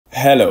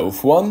Hello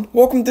everyone,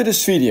 welcome to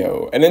this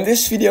video, and in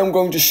this video I'm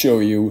going to show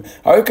you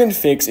how you can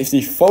fix if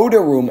the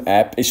PhotoRoom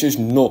app is just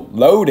not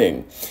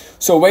loading.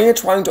 So when you're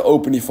trying to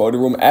open the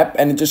PhotoRoom app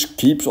and it just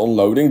keeps on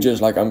loading,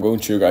 just like I'm going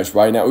to show you guys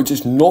right now, it's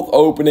just not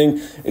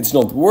opening, it's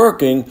not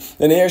working,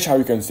 then here's how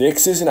you can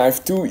fix this, and I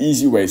have two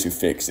easy ways to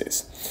fix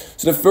this.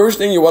 So the first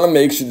thing you want to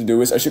make sure to do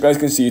is, as you guys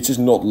can see, it's just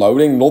not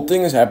loading,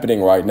 nothing is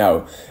happening right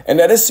now. And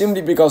that is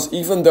simply because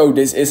even though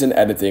this is an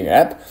editing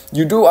app,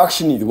 you do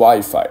actually need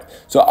Wi-Fi.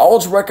 So I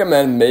would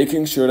recommend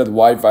making sure that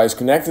Wi-Fi is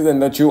connected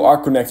and that you are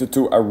connected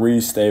to a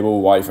really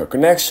stable Wi-Fi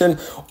connection,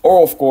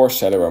 or of course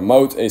cellular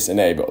mode is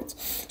enabled.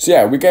 So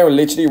yeah, we can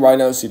literally right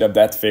now see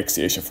that fixed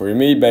the issue for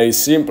me by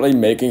simply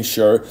making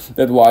sure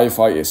that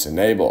Wi-Fi is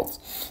enabled.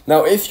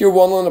 Now, if you're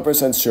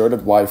 100% sure that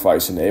Wi-Fi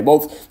is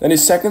enabled, then the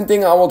second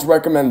thing I would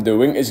recommend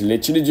doing is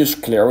literally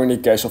just clearing the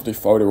cache of the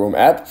PhotoRoom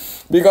app.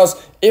 Because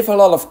if a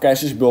lot of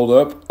caches build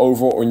up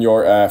over on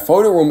your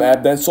PhotoRoom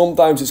app, then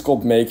sometimes it's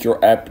called make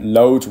your app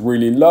load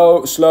really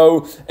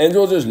slow, and it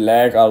will just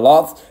lag a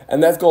lot.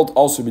 And that could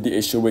also be the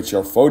issue with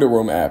your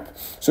PhotoRoom app.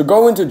 So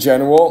go into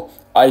general,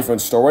 iPhone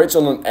storage.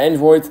 On an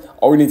Android,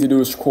 all you need to do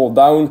is scroll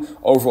down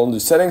over on the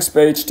settings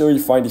page till you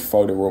find the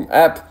PhotoRoom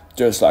app,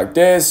 just like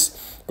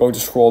this. Going to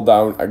scroll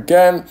down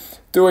again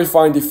till we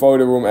find the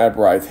PhotoRoom app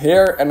right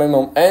here, and then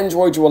on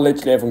Android you will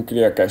literally have a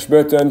clear cache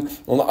button.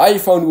 On the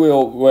iPhone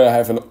we'll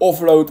have an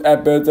offload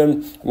app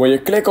button. When you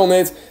click on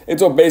it,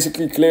 it will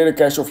basically clear the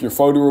cache of your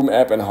PhotoRoom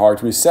app and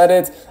hard reset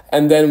it,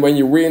 and then when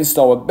you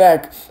reinstall it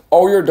back,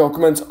 all your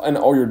documents and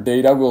all your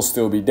data will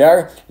still be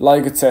there,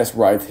 like it says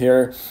right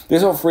here.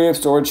 This will free up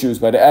storage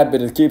used by the app,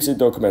 but it keeps the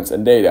documents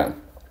and data.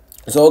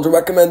 So I would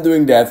recommend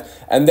doing that,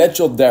 and that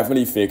should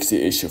definitely fix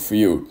the issue for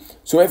you.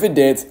 So if it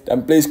did,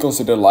 then please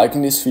consider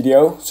liking this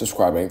video,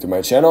 subscribing to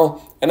my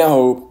channel, and I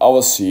hope I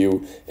will see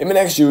you in my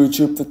next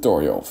YouTube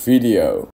tutorial video.